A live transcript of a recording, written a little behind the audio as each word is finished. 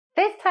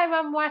This time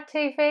on Moi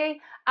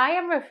TV, I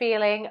am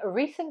revealing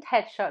recent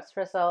headshots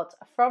results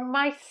from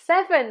my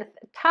 7th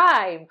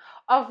time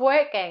of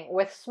working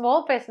with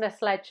small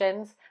business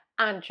legends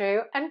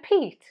Andrew and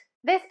Pete.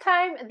 This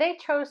time they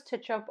chose to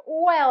jump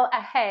well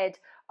ahead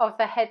of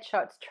the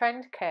headshots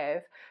trend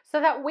curve so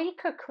that we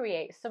could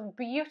create some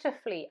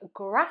beautifully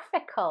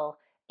graphical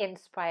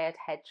inspired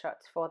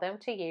headshots for them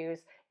to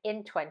use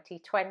in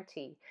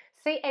 2020.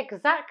 See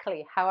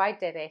exactly how I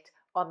did it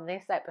on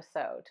this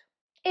episode.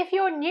 If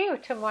you're new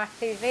to Moi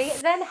TV,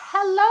 then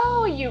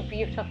hello you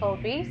beautiful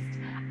beast.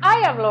 I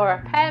am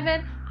Laura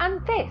Pearman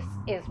and this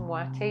is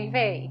Moi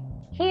TV.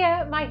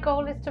 Here my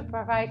goal is to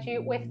provide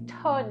you with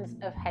tons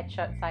of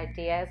headshots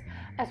ideas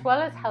as well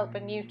as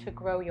helping you to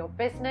grow your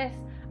business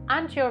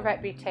and your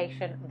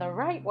reputation the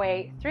right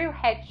way through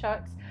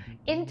headshots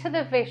into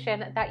the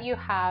vision that you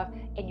have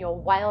in your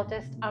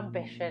wildest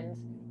ambitions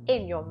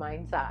in your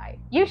mind's eye.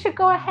 You should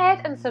go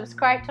ahead and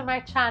subscribe to my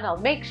channel.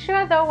 Make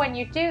sure though when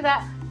you do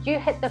that, you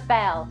hit the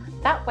bell.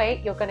 That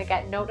way you're going to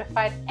get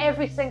notified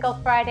every single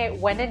Friday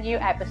when a new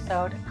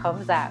episode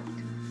comes out.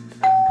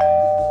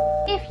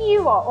 If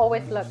you are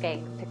always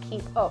looking to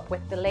keep up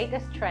with the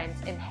latest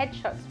trends in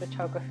headshots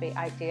photography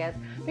ideas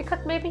because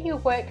maybe you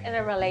work in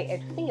a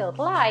related field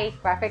like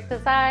graphic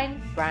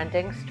design,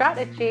 branding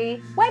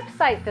strategy,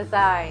 website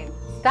design,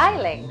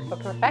 styling for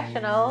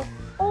professionals,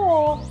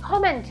 or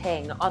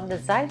commenting on the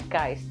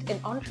zeitgeist in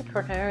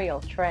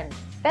entrepreneurial trends,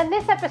 then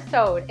this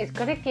episode is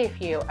going to give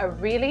you a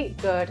really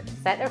good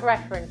set of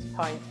reference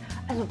points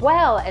as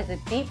well as a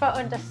deeper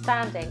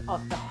understanding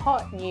of the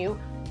hot new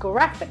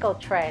graphical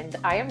trend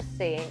I am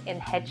seeing in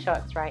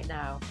headshots right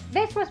now.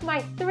 This was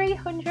my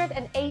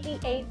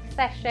 388th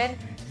session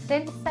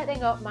since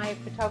setting up my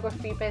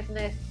photography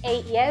business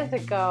 8 years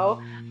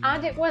ago,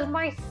 and it was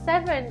my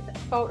 7th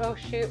photo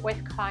shoot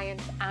with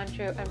clients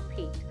Andrew and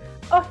Pete,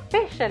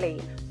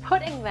 officially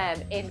putting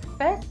them in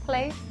first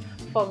place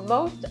for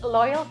most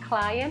loyal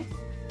clients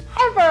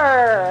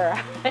ever.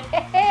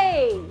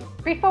 Hey!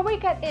 Before we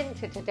get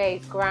into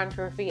today's grand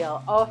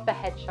reveal of the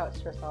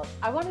headshots results,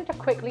 I wanted to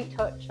quickly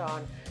touch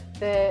on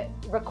the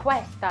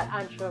request that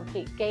Andrew and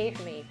Pete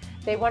gave me.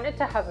 They wanted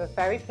to have a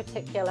very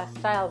particular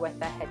style with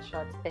their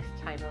headshots this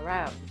time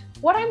around.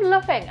 What I'm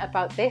loving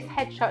about this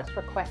headshots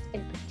request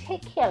in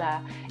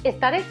particular is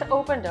that it's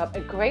opened up a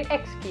great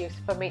excuse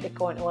for me to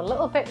go into a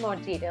little bit more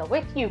detail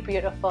with you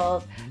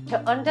beautifuls to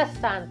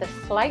understand the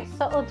slight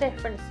subtle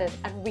differences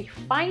and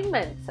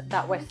refinements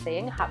that we're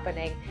seeing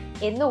happening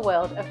in the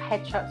world of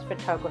headshots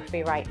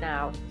photography right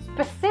now,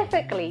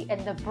 specifically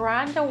in the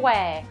brand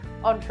aware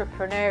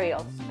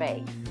entrepreneurial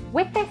space.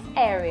 With this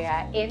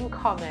area in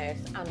commerce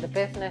and the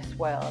business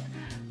world,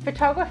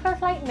 photographers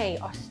like me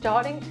are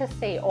starting to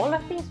see all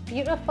of these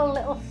beautiful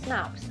little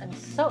snaps and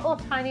subtle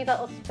tiny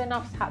little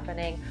spin-offs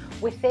happening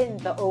within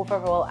the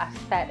overall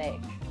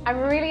aesthetic. I'm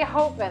really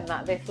hoping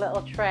that this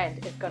little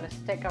trend is going to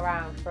stick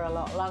around for a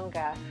lot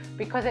longer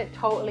because it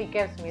totally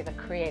gives me the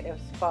creative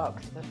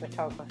sparks of a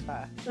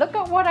photographer. Look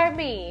at what I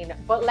mean,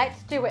 but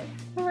let's do it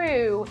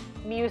through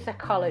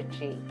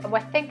musicology. And we're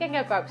thinking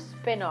about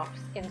spin-offs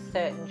in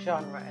certain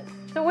genres.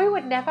 So we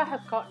would never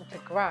have gotten to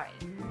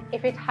grime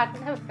if it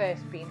hadn't have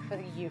first been for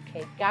the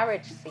UK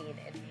garage scene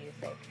in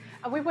music.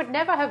 And we would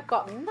never have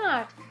gotten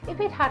that if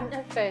it hadn't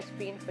have first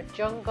been for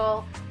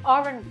jungle,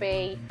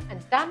 R&B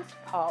and dance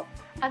pop.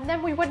 And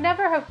then we would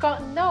never have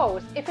gotten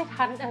those if it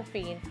hadn't have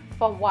been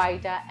for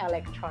wider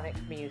electronic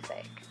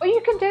music. Or you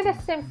can do the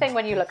same thing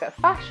when you look at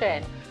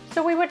fashion.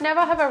 So we would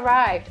never have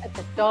arrived at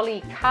the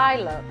Dolly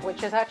Kai look,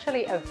 which is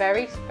actually a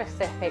very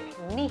specific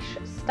niche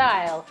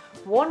style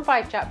worn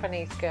by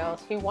Japanese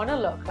girls who want to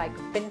look like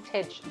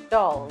vintage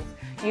dolls,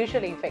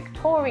 usually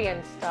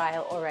Victorian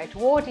style or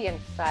Edwardian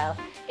style,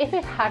 if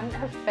it hadn't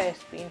have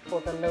first been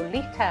for the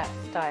Lolita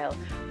style,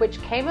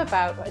 which came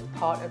about as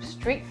part of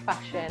street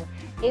fashion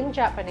in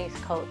Japanese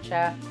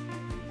culture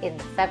in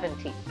the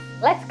 70s.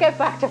 Let's get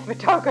back to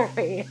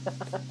photography.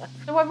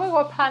 So when we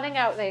were planning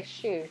out this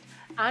shoot,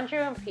 Andrew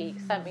and Pete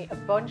sent me a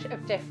bunch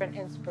of different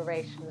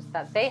inspirations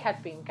that they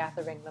had been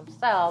gathering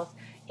themselves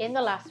in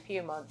the last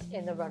few months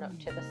in the run-up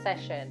to the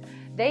session.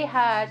 They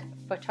had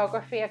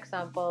photography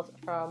examples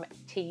from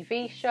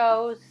TV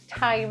shows,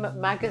 Time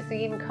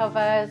magazine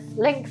covers,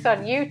 links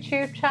on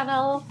YouTube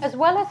channels, as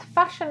well as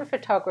fashion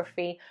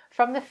photography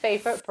from the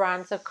favourite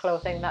brands of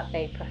clothing that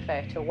they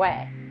prefer to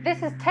wear.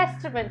 This is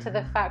testament to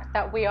the fact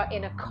that we are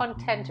in a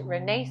content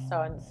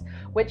renaissance,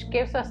 which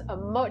gives us a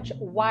much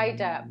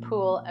wider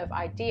pool of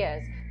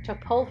ideas to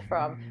pull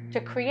from to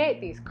create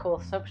these cool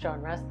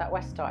subgenres that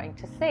we're starting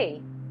to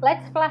see.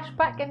 Let's flash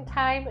back in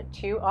time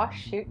to our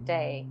shoot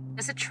day.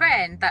 There's a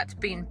trend that's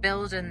been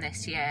building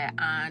this year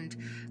and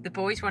the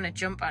boys want to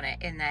jump on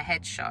it in their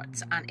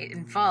headshots, and it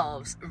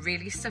involves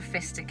really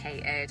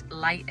sophisticated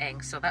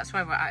lighting. So that's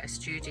why we're at a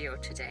studio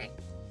today.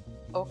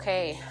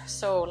 Okay,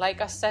 so like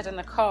I said in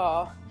the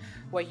car,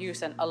 we're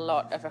using a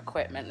lot of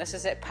equipment. This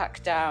is it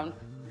packed down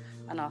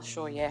and I'll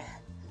show you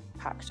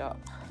packed up.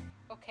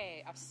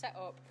 Okay, I've set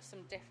up some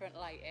different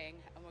lighting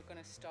and we're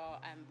going to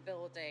start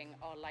building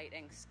our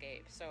lighting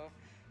scape. So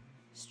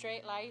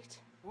straight light,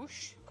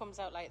 whoosh, comes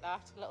out like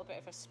that, a little bit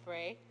of a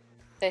spray.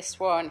 This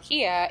one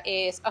here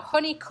is a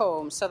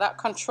honeycomb, so that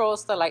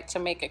controls the light to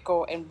make it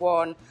go in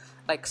one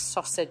like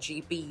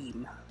sausagey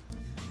beam.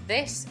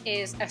 This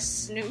is a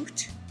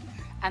snoot,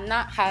 and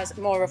that has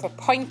more of a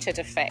pointed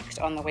effect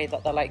on the way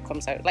that the light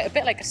comes out, like a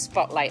bit like a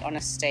spotlight on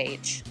a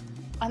stage.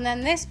 And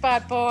then this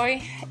bad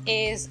boy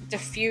is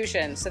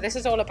diffusion. So this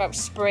is all about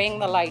spraying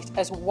the light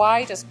as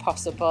wide as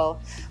possible,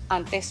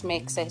 and this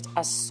makes it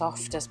as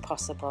soft as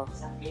possible.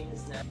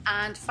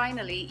 And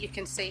finally, you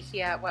can see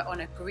here we're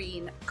on a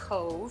green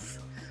cove,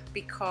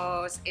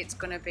 because it's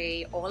going to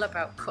be all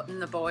about cutting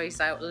the boys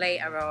out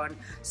later on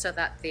so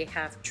that they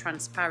have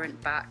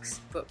transparent backs,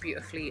 but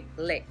beautifully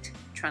lit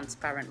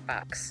transparent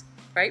backs.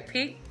 Right,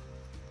 Pete?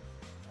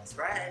 That's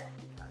right.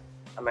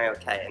 Am I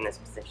okay in this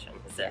position?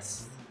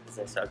 Is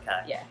this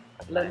okay? Yeah.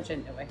 Okay. Lunge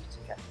into it.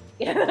 Okay.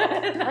 Yeah,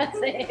 that's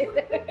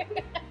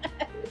it.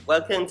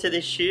 Welcome to the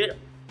shoot.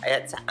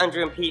 It's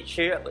Andrew and Pete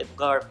shoot with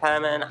Laura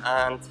Pearman,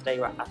 and today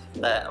we're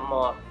after a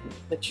more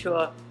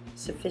mature,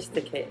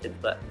 sophisticated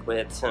look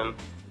with some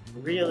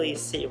really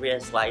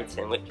serious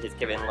lighting, which is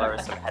giving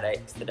Laura some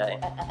headaches today.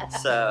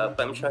 But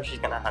I'm sure she's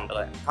gonna handle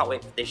it. Can't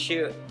wait for this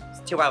shoot. It's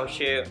a 2-hour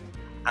shoot,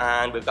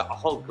 and we've got a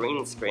whole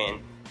green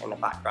screen in the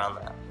background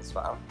there as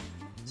well.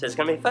 So it's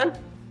gonna be fun.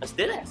 Let's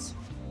do this.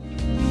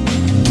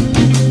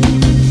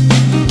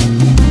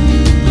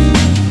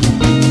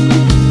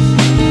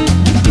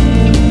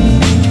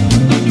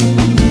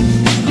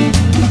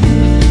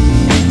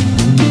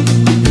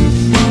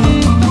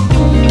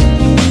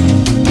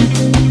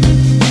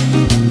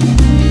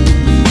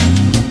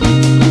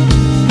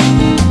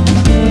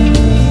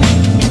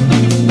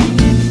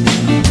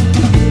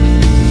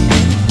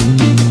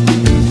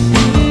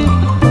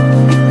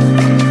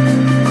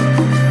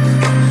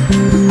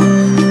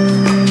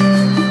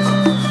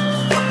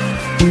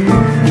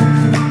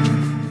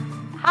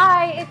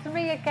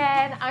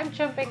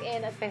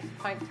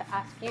 To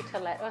ask you to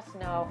let us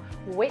know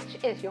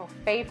which is your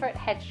favorite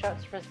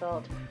headshots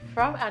result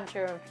from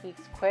Andrew and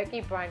Pete's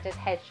quirky branded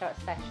headshot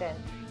session.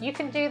 You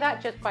can do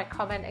that just by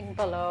commenting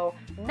below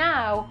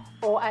now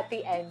or at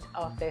the end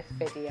of this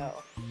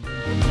video.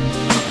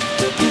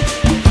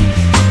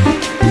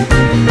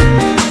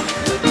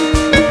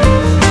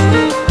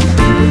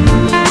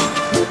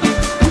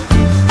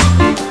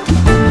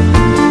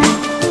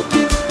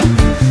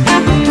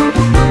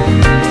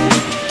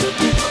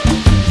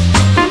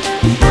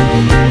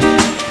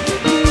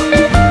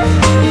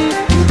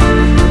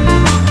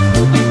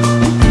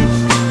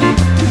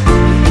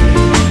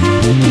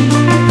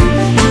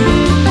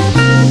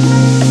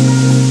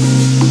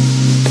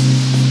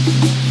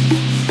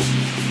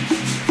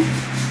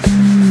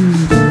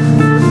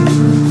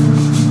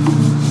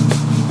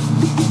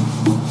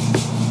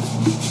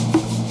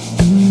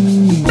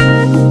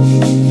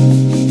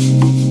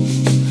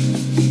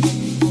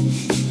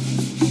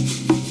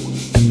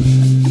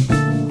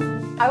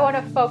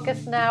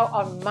 Focus now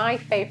on my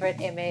favorite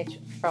image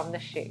from the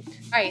shoot.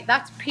 Right,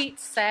 that's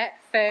Pete's set,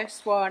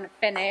 first one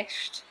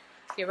finished.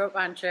 You're up,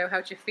 Andrew.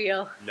 How'd you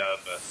feel?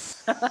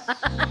 Nervous.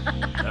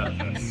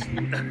 Nervous.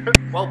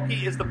 Well,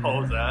 Pete is the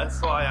poser,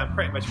 so I am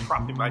pretty much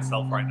crapping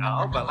myself right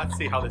now, but let's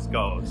see how this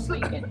goes.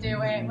 We can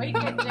do it. We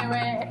can do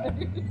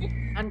it.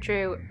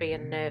 Andrew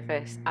being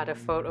nervous at a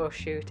photo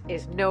shoot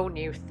is no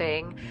new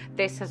thing.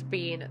 This has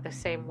been the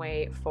same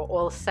way for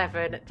all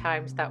 7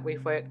 times that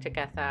we've worked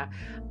together,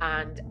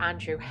 and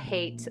Andrew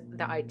hates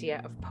the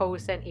idea of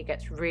posing. He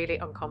gets really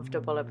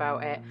uncomfortable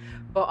about it,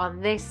 but on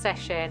this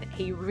session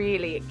he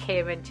really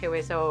came into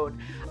his own.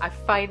 I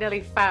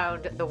finally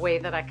found the way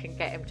that I can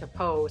get him to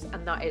pose,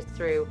 and that is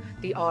through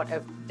the art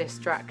of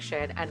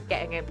distraction and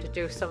getting him to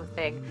do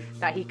something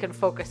that he can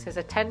focus his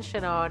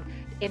attention on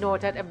in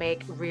order to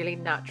make really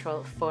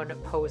natural, fun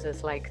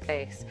poses like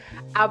this.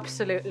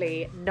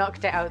 Absolutely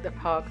knocked it out the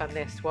park on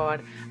this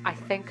one. I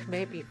think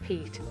maybe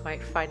Pete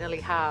might finally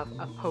have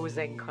a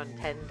posing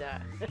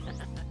contender.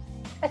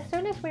 As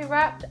soon as we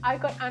wrapped, I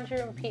got Andrew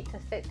and Pete to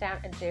sit down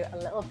and do a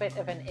little bit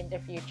of an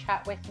interview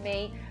chat with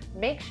me.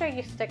 Make sure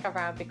you stick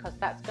around because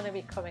that's going to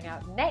be coming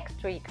out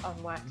next week on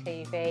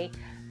TV.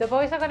 The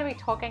boys are going to be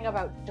talking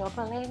about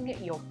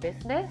doubling your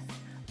business,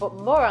 but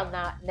more on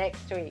that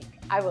next week.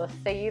 I will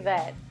see you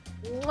then.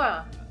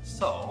 Mwah.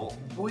 So,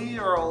 we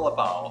are all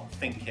about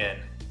thinking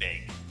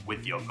big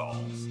with your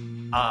goals,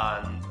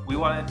 and we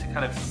wanted to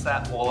kind of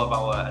set all of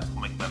our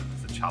Atomic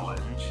members a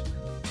challenge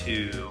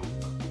to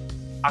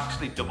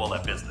actually double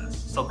their business.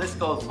 So this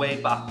goes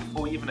way back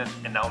before we even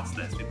announced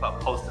this. We put a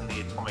post in the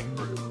Atomic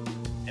group.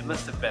 It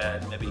must have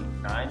been maybe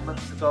 9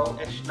 months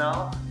ago-ish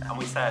now, and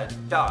we said,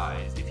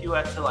 guys, if you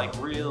were to like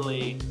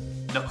really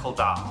knuckle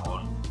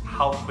down,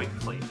 how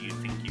quickly do you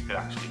think you could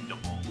actually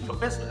double your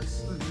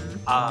business?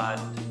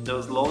 And there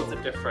was loads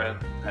of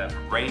different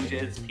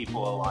ranges.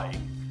 People were like,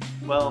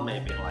 well,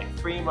 maybe in like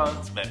 3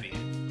 months, maybe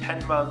in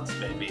 10 months,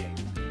 maybe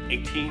in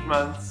 18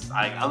 months.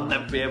 I'll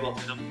never be able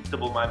to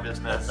double my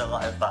business. There's a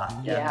lot of that.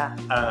 Yeah.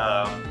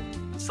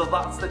 So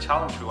that's the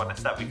challenge we want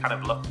to set. We kind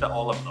of looked at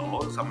all of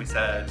those and we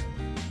said,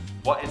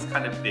 what is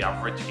kind of the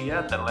average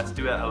here, then let's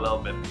do it a little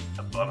bit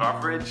above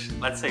average.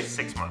 Let's say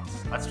 6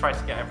 months. Let's try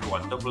to get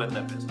everyone doubling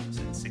their business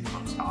in 6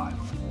 months' time.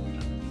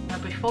 Now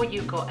before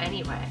you go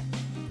anywhere,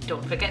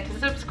 don't forget to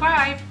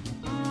subscribe.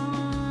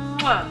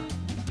 Mwah.